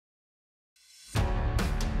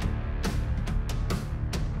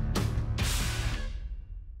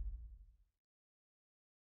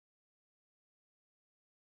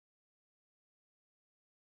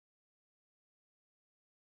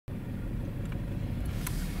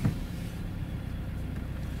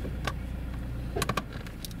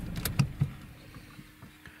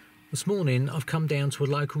This morning I've come down to a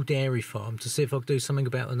local dairy farm to see if I could do something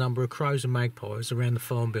about the number of crows and magpies around the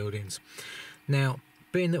farm buildings. Now,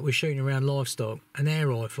 being that we're shooting around livestock, an air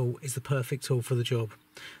rifle is the perfect tool for the job.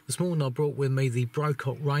 This morning I brought with me the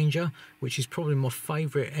Brocock Ranger, which is probably my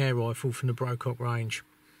favourite air rifle from the Brocock range.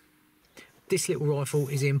 This little rifle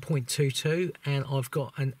is in .22 and I've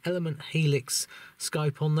got an Element Helix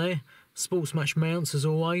scope on there, sports match mounts as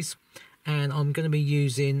always, and I'm going to be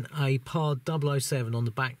using a PARD 007 on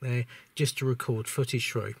the back there just to record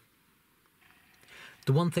footage through.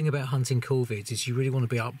 The one thing about hunting corvids is you really want to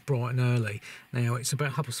be up bright and early. Now it's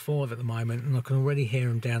about 5:30 at the moment and I can already hear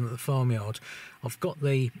them down at the farmyard. I've got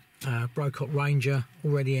the Brocock Ranger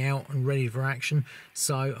already out and ready for action,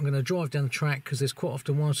 so I'm going to drive down the track because there's quite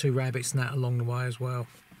often one or two rabbits and that along the way as well.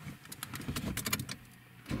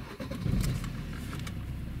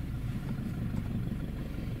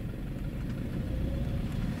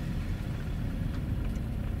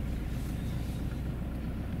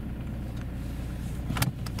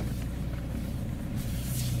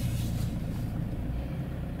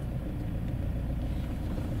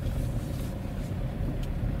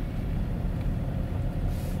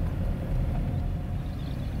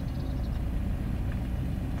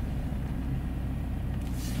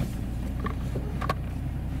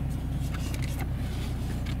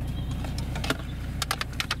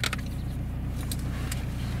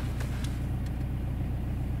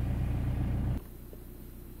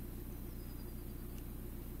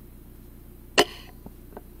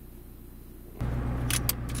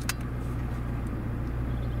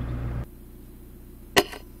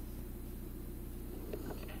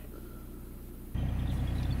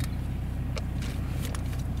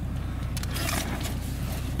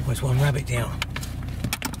 There's one rabbit down.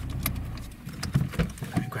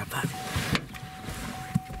 Let me grab that.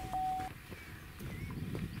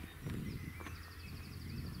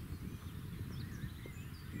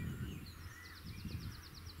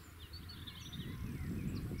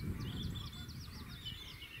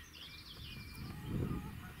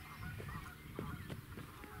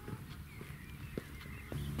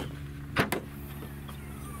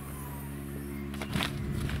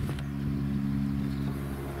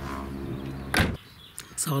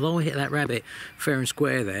 So although I hit that rabbit fair and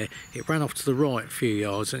square there, it ran off to the right a few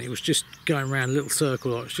yards and it was just going around a little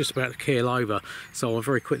circle like it was just about to keel over. So I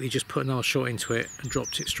very quickly just put another shot into it and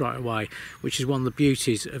dropped it straight away, which is one of the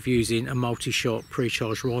beauties of using a multi-shot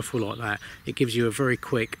pre-charged rifle like that. It gives you a very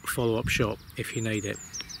quick follow-up shot if you need it.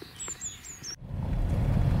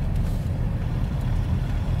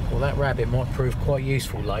 Well, that rabbit might prove quite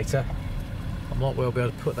useful later. I might well be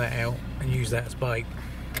able to put that out and use that as bait.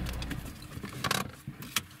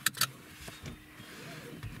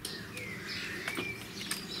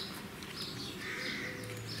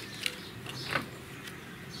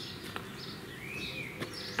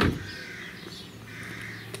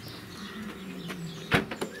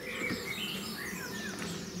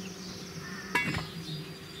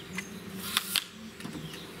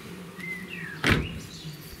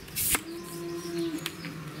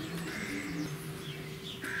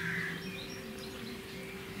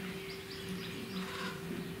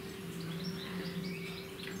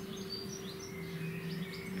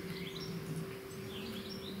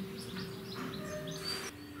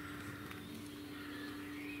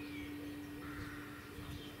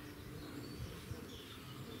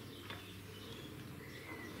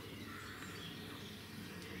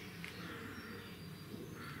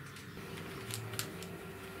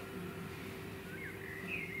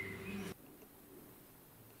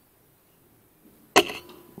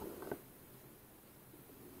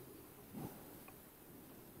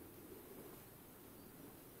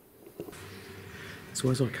 So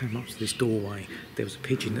as I came up to this doorway, there was a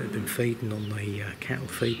pigeon that had been feeding on the cattle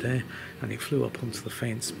feed there, and it flew up onto the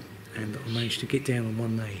fence, and I managed to get down on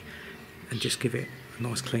one knee and just give it a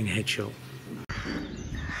nice clean headshot.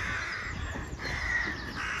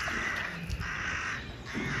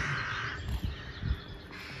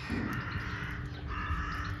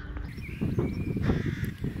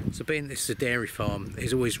 So being this is a dairy farm,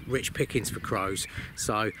 there's always rich pickings for crows,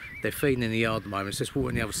 so they're feeding in the yard at the moment. So let's walk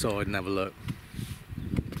on the other side and have a look.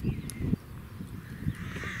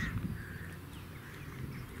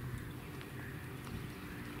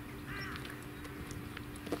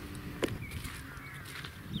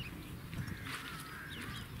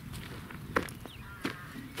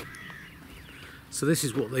 So this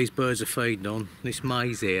is what these birds are feeding on, this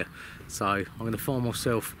maize here. So I'm going to find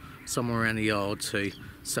myself somewhere around the yard to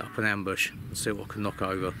set up an ambush and see what I can knock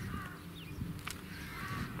over.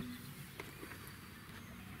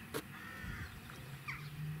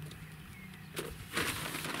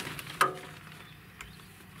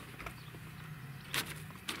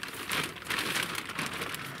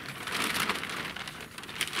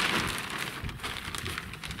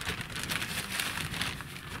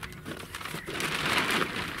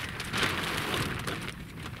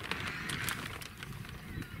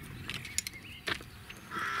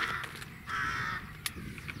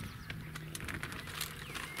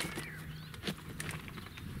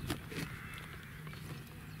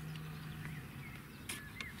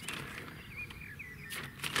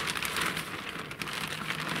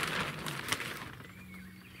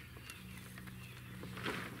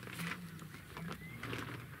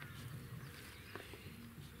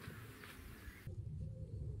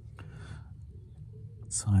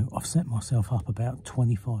 So I've set myself up about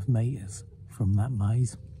 25 metres from that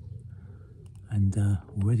maize, and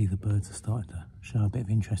already the birds are starting to show a bit of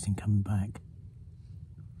interest in coming back.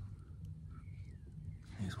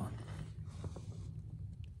 Here's one.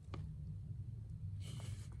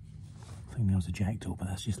 I think there was a jackdaw, but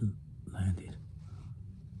that's just landed.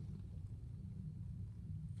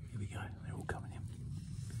 Here we go, they're all coming in.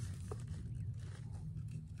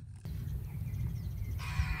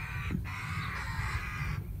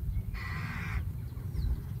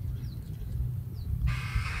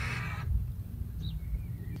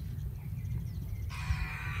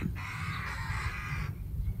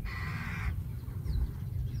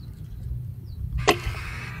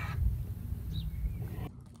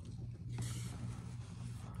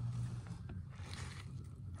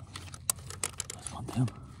 Down.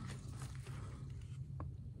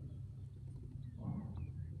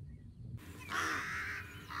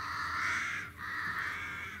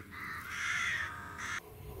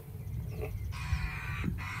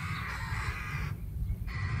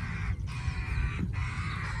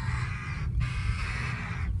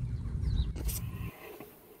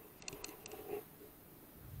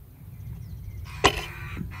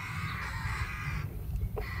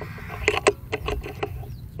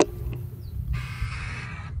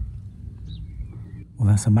 Well,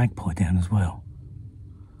 that's a magpie down as well.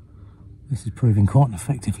 This is proving quite an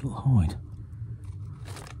effective little hide.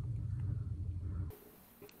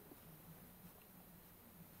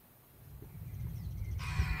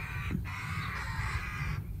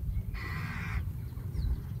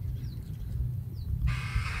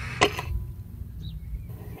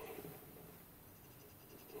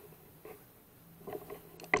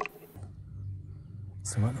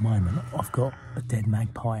 So at the moment I've got a dead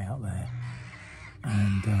magpie out there,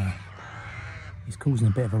 and he's causing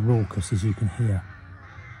a bit of a raucous, as you can hear,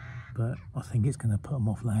 but I think it's going to put him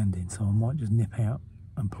off landing, so I might just nip out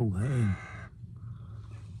and pull that in.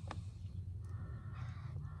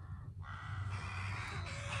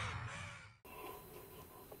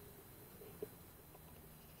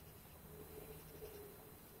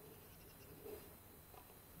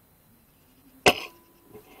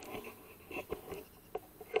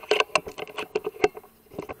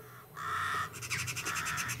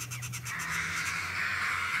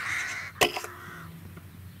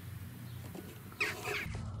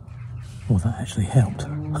 Well, that actually helped.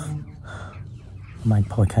 The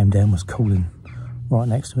magpie came down, was cooling right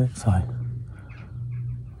next to it, so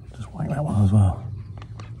just whack that one as well.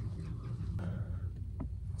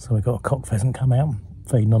 So we've got a cock pheasant come out,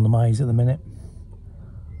 feeding on the maize at the minute.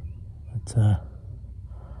 But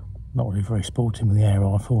not really very sporting with the air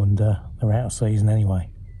rifle, and they're out of season anyway.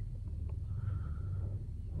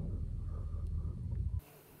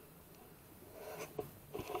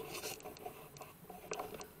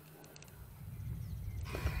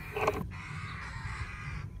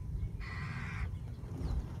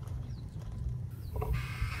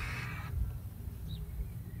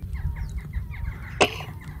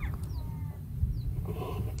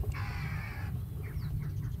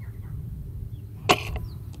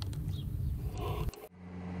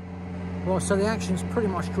 Well, so the action's pretty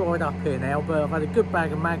much dried up here now, but I've had a good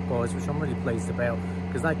bag of magpies, which I'm really pleased about,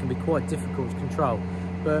 because they can be quite difficult to control.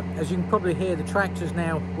 But as you can probably hear, the tractor's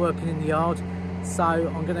now working in the yard, so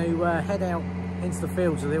I'm going to head out into the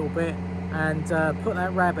fields a little bit and put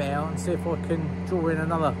that rabbit out and see if I can draw in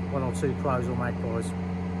another one or two crows or magpies.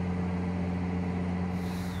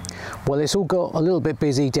 Well, it's all got a little bit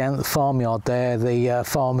busy down at the farmyard there. The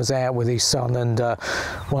farmer's out with his son and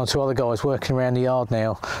one or two other guys working around the yard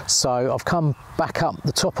now. So I've come back up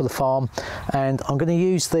the top of the farm, and I'm going to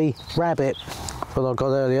use the rabbit that I got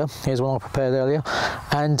earlier. Here's one I prepared earlier,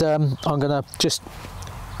 and I'm going to just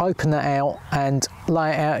open that out and lay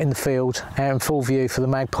it out in the field, out in full view for the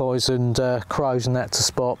magpies and crows and that to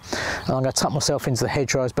spot. And I'm going to tuck myself into the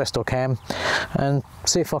hedgerow as best I can and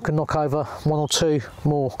see if I can knock over one or two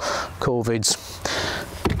more corvids.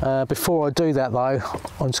 Before I do that though,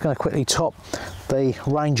 I'm just going to quickly top the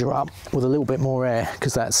Ranger up with a little bit more air,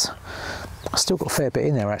 because I've still got a fair bit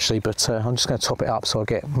in there actually, but I'm just going to top it up so I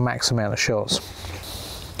get max amount of shots.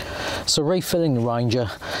 So refilling the Ranger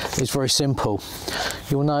is very simple.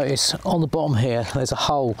 You'll notice on the bottom here there's a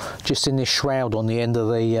hole just in this shroud on the end of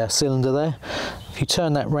the cylinder there. If you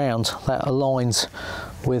turn that round, that aligns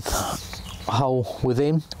with a hole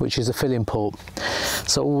within, which is a filling port.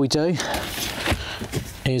 So all we do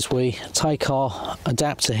is we take our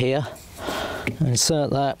adapter here and insert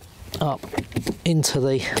that up into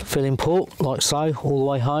the filling port like so, all the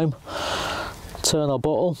way home, turn our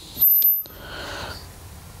bottle,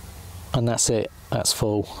 and that's it, that's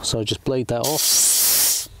full. So just bleed that off.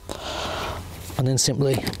 and then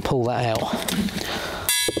simply pull that out.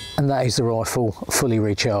 And that is the rifle fully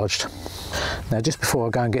recharged. Now just before I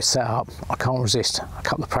go and get set up, I can't resist a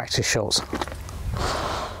couple of practice shots.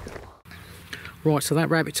 Right, so that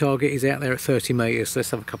rabbit target is out there at 30 metres. Let's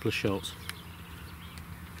have a couple of shots.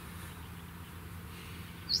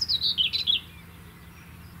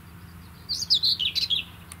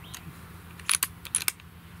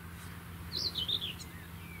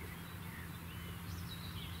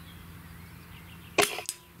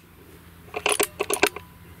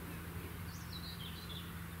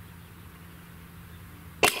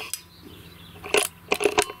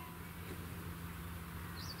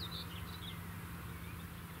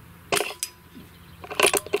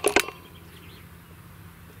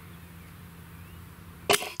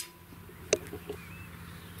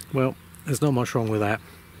 Well, there's not much wrong with that.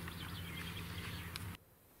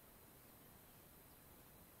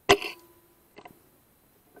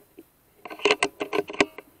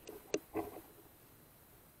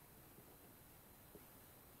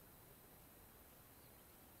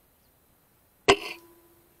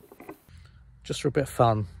 Just for a bit of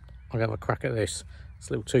fun, I'm going to have a crack at this. It's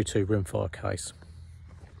a little 2.2 rimfire case.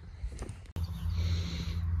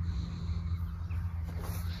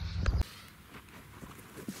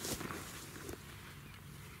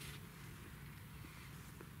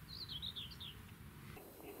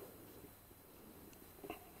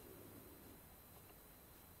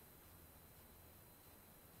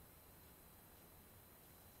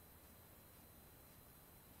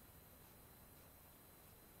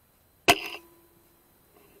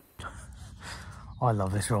 I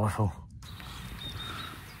love this rifle.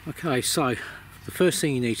 Okay, so the first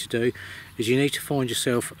thing you need to do is you need to find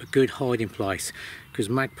yourself a good hiding place, because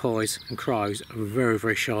magpies and crows are very,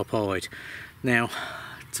 very sharp-eyed. Now,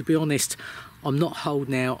 to be honest, I'm not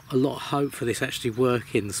holding out a lot of hope for this actually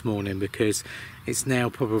working this morning, because it's now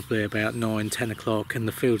probably about 9-10 o'clock and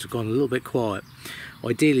the fields have gone a little bit quiet.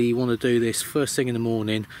 Ideally, you want to do this first thing in the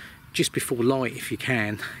morning, just before light if you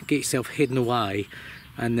can. Get yourself hidden away,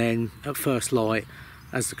 and then at first light,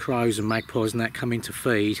 as the crows and magpies and that come in to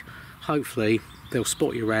feed, hopefully they'll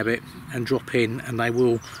spot your rabbit and drop in, and they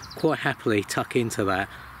will quite happily tuck into that,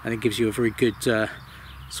 and it gives you a very good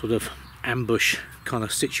sort of ambush kind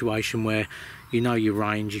of situation where you know your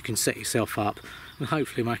range, you can set yourself up and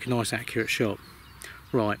hopefully make a nice accurate shot.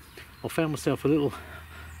 Right, I found myself a little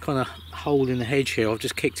kind of hole in the hedge here. I've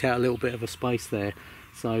just kicked out a little bit of a space there,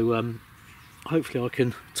 so hopefully I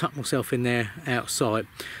can tuck myself in there out of sight,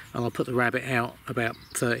 and I'll put the rabbit out about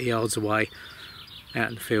 30 yards away out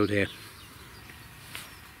in the field here.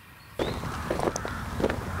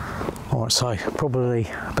 Alright, so probably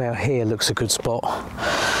about here looks a good spot.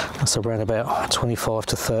 That's around about 25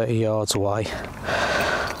 to 30 yards away.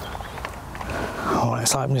 Alright,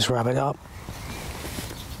 let's open this rabbit up.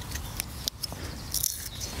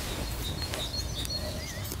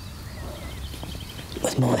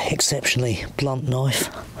 With my exceptionally blunt knife.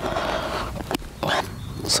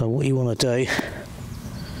 So what you want to do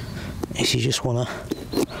is you just want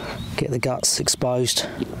to get the guts exposed.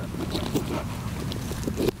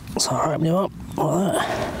 So I open him up like that,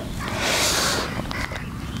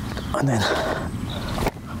 and then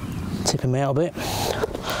tip him out a bit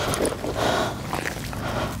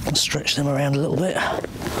and stretch them around a little bit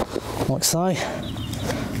like so,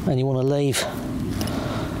 and you want to leave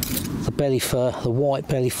the belly fur, the white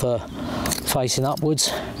belly fur, facing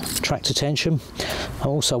upwards, attract attention. And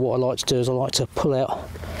also what I like to do is I like to pull out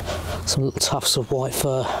some little tufts of white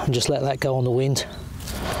fur and just let that go on the wind,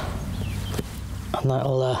 and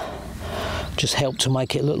that'll just help to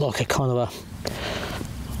make it look like a kind of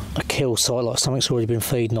a kill site, like something's already been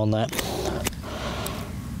feeding on that.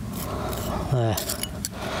 There.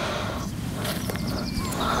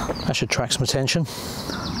 That should attract some attention.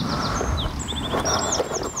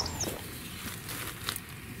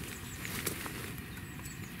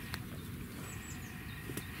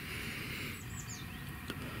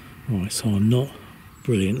 Right, so I'm not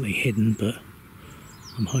brilliantly hidden, but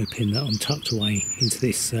I'm hoping that I'm tucked away into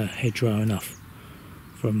this hedgerow enough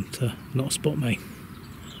for them to not spot me.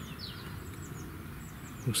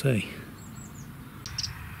 We'll see.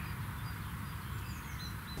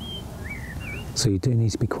 So you do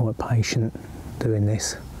need to be quite patient doing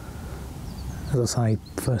this. As I say,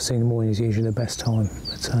 first thing in the morning is usually the best time,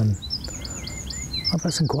 but I've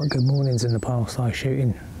had some quite good mornings in the past, though,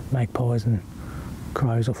 shooting magpies and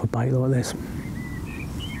crows off a bait like this.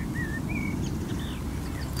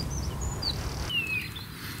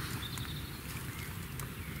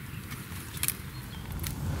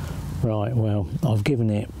 Right, well, I've given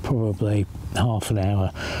it probably half an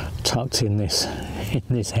hour tucked in this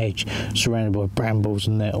hedge, surrounded by brambles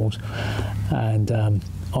and nettles, and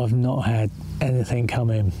I've not had anything come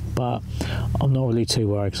in, but I'm not really too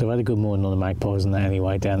worried because I've had a good morning on the magpies and that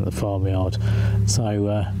anyway down at the farmyard.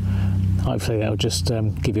 So hopefully that'll just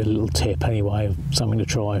give you a little tip anyway of something to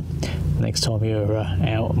try next time you're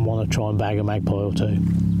out and want to try and bag a magpie or two.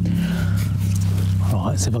 Right,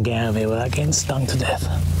 let's see if I can get out of here without getting stung to death.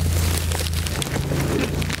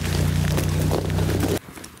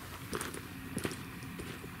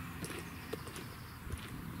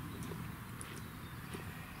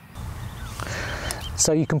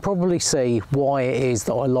 So you can probably see why it is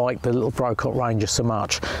that I like the little Brocock Ranger so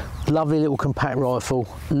much. Lovely little compact rifle,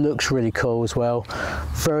 looks really cool as well,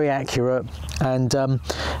 very accurate, and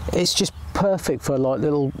it's just perfect for like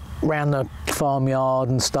little round the farmyard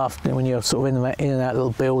and stuff when you're sort of in and out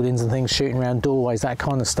little buildings and things, shooting around doorways, that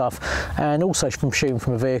kind of stuff, and also from shooting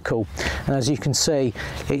from a vehicle. And as you can see,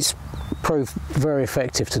 it's proved very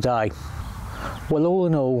effective today. Well, all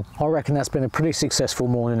in all, I reckon that's been a pretty successful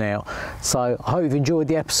morning out. So I hope you've enjoyed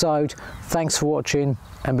the episode. Thanks for watching,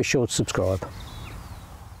 and be sure to subscribe.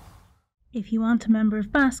 If you aren't a member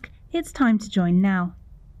of Basque, it's time to join now.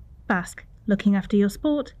 Basque, looking after your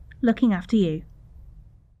sport, looking after you.